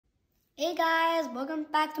Hey guys, welcome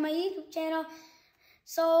back to my YouTube channel.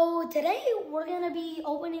 So today we're gonna be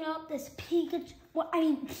opening up this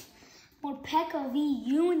Morpeko V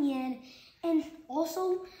Union, and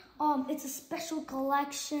also it's a special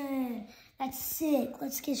collection. That's sick.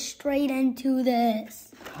 Let's get straight into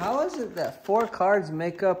this. How is it that 4 cards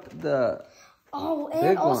make up the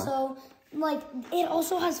and also it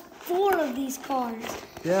also has 4 of these cards.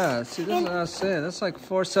 Yeah, see, this is what I was saying. That's like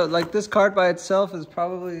 4. So like this card by itself is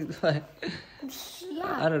probably like,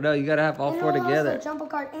 I don't know. You gotta have all 4 together. It's a jumbo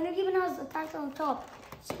card, and it even has a text on the top.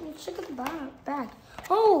 So check out the back.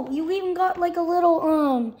 Oh, you even got like a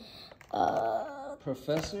little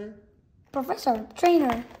Professor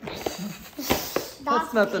trainer.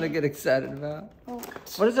 That's nothing to get excited about. Oh.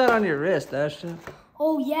 What is that on your wrist, Ashton?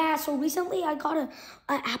 Oh yeah, so recently I got an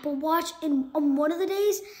Apple Watch, and on one of the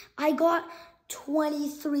days I got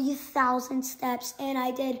 23,000 steps, and I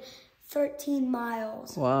did 13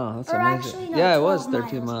 miles. Wow, that's or amazing. Actually, no, yeah, it was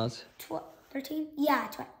 13 miles. 13? Yeah,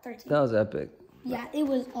 13. That was epic. Yeah, it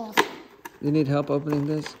was awesome. You need help opening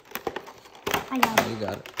this? I got it. You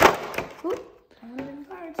got it.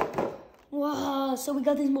 Cards. Wow, so we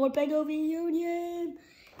got this Morpeko V Union.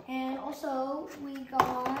 And also we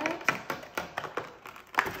got...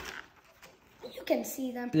 You can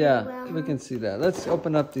see them. Yeah, well. we can see that. Let's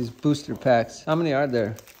open up these booster packs. How many are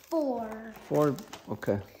there? 4. 4?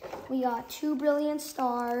 Okay. We got 2 Brilliant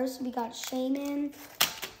Stars. We got Shaman.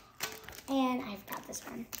 And I've got this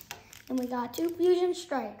one. And we got 2 Fusion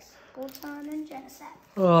Strikes. Bolton and Genesect.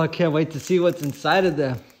 Oh, I can't wait to see what's inside of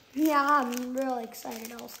them. Yeah, I'm really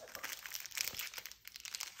excited also.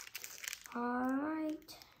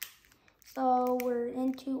 Alright. So we're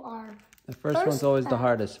into our The first one's always the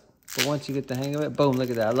hardest. But once you get the hang of it, boom, look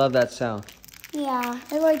at that. I love that sound. Yeah,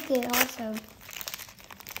 I like it also.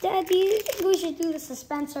 Dad, do you think we should do the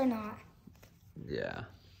suspense or not? Yeah.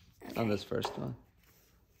 Okay. On this first one.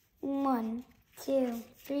 1, 2,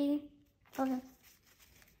 3.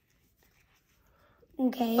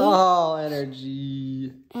 Okay. Oh,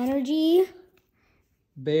 energy.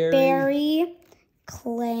 Berry.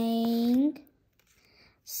 Clang.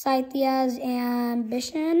 Scythia's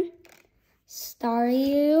Ambition.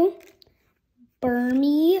 Staryu.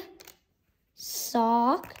 Burmy.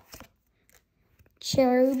 Sock.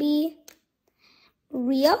 Cherubi.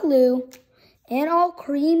 Riolu. And all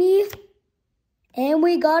creamy. And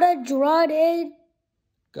we got a Dreaded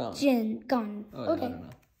gun. Oh, okay. I don't know.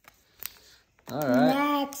 All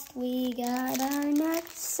right. Next, we got our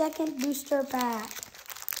second booster pack.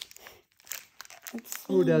 Let's see.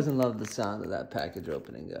 Who doesn't love the sound of that package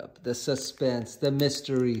opening up? The suspense, the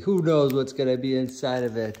mystery. Who knows what's going to be inside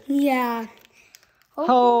of it? Yeah.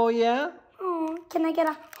 Oh, yeah? Oh, can I get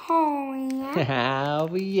a oh, yeah?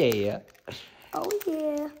 Oh, yeah. Oh,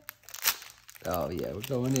 yeah. Oh, yeah. We're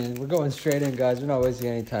going in. We're going straight in, guys. We're not wasting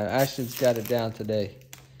any time. Ashton's got it down today.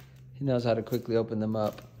 He knows how to quickly open them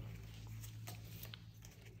up.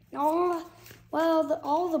 Oh, well,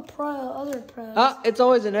 all the other pros. Ah, it's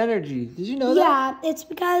always an energy. Did you know that? Yeah, it's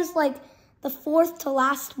because, like, the 4th to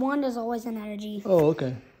last one is always an energy. Oh,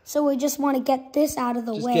 okay. So we just want to get this out of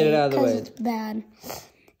the way. Just get it out of the way. Because it's bad.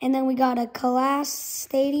 And then we got a Calas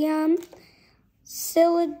Stadium. I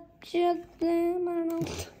don't know.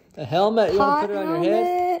 A helmet? You want to put it on your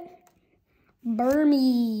head?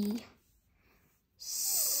 Burmy.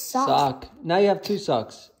 Sock. Now you have 2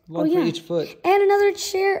 socks. One for each foot. And another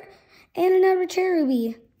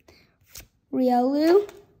Cherubi. Riolu.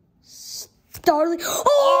 Starly.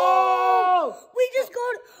 Oh! We just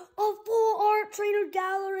got a full art trainer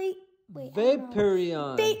gallery. Wait,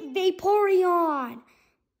 Vaporeon. Vaporeon.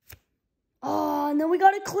 Oh, and then we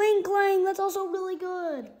got a Clang. That's also really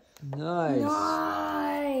good. Nice.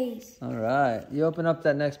 All right. You open up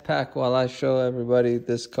that next pack while I show everybody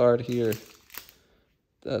this card here.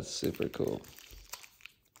 That's super cool.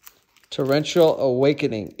 Torrential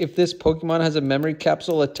Awakening. If this Pokemon has a memory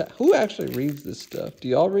capsule attack... Who actually reads this stuff? Do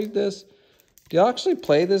y'all read this? Do y'all actually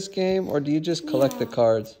play this game, or do you just collect the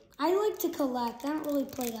cards? I like to collect. I don't really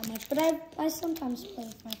play that much, but I sometimes play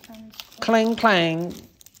with my friends. Clang.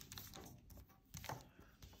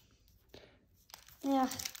 Yeah.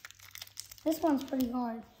 This one's pretty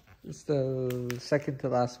hard. It's the second to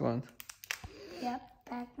last one. Yep,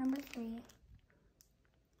 pack number 3.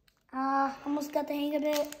 Almost got the hang of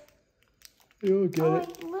it. You'll get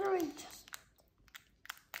it. I literally just...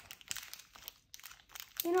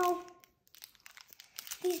 You know,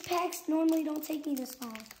 these packs normally don't take me this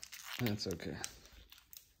long. That's okay.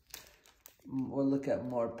 We'll look at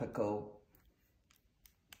Morpeko.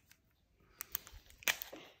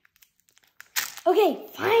 Okay,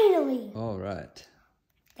 finally. All right.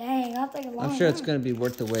 Dang, that's like a long I'm sure it's one. going to be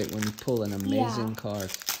worth the wait when you pull an amazing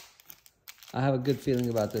card. I have a good feeling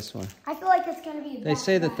about this one. I feel like it's going to be They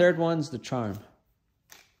say the third one's the charm.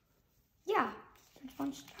 Yeah, third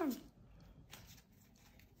one's the charm.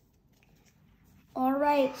 All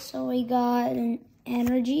right, so we got an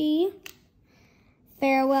energy,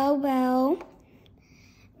 farewell bell,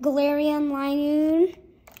 Galarian Linoon,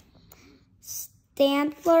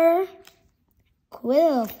 Stantler,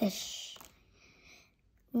 Quillfish,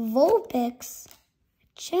 Vulpix,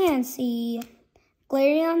 Chansey,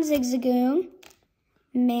 Galarian Zigzagoon,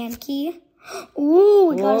 Mankey. Ooh,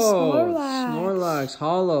 we got a Snorlax. Snorlax,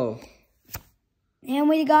 hollow. And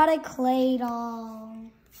we got a Claydol.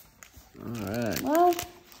 Alright. Well,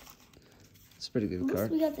 it's a pretty good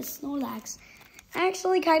card. We got the Snorlax. I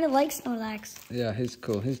actually kind of like Snorlax. Yeah, he's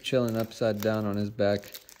cool. He's chilling upside down on his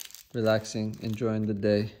back, relaxing, enjoying the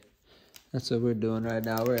day. That's what we're doing right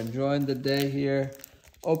now. We're enjoying the day here,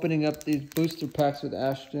 opening up these booster packs with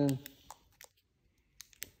Ashton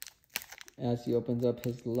as he opens up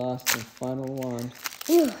his last and final one.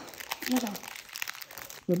 Ew. Okay.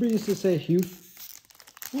 Remember you used to say Huth?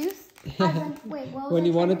 Youth? Wait, what was When I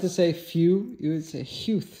you trying wanted to say few, you would say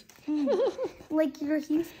Huth. Like your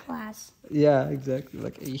youth class. Yeah, exactly.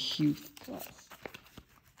 Like a Huth class.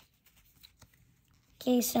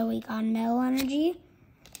 Okay, so we got Metal Energy.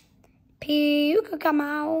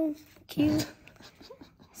 Pukakamau. Cute.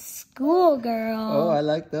 Schoolgirl. Oh, I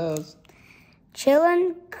like those.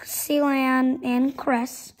 Chillin', Sealand, and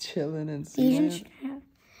Crest. Chilling and Fusion seeing.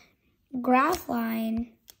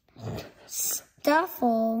 Graphline.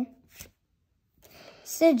 Stuffle.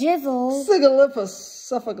 Sigivel.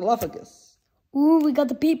 Sigalophagus. Ooh, we got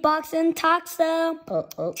the beatbox and Toxa.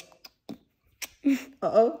 Uh-oh.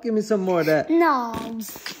 Uh-oh, give me some more of that. No.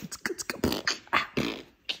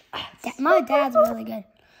 My dad's really good.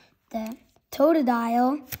 The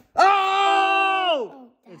Totodile. Oh!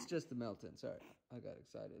 It's just the Melton. Sorry, I got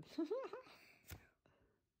excited.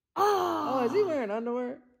 Oh, is he wearing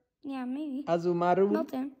underwear? Yeah, maybe. Azumaru.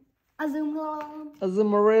 Melton.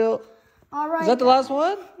 Azumaril. All right. Is that the last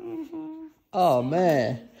one? Mm-hmm. Oh,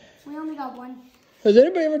 man. We only got one. Has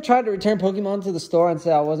anybody ever tried to return Pokemon to the store and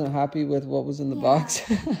say I wasn't happy with what was in the box?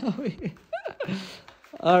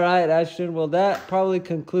 All right, Ashton. Well, that probably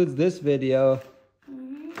concludes this video.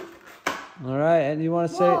 Mm-hmm. All right, and you want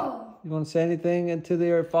to say anything to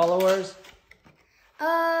your followers?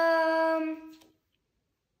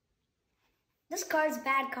 This card's a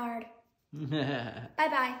bad card.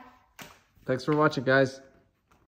 Bye-bye. Thanks for watching, guys.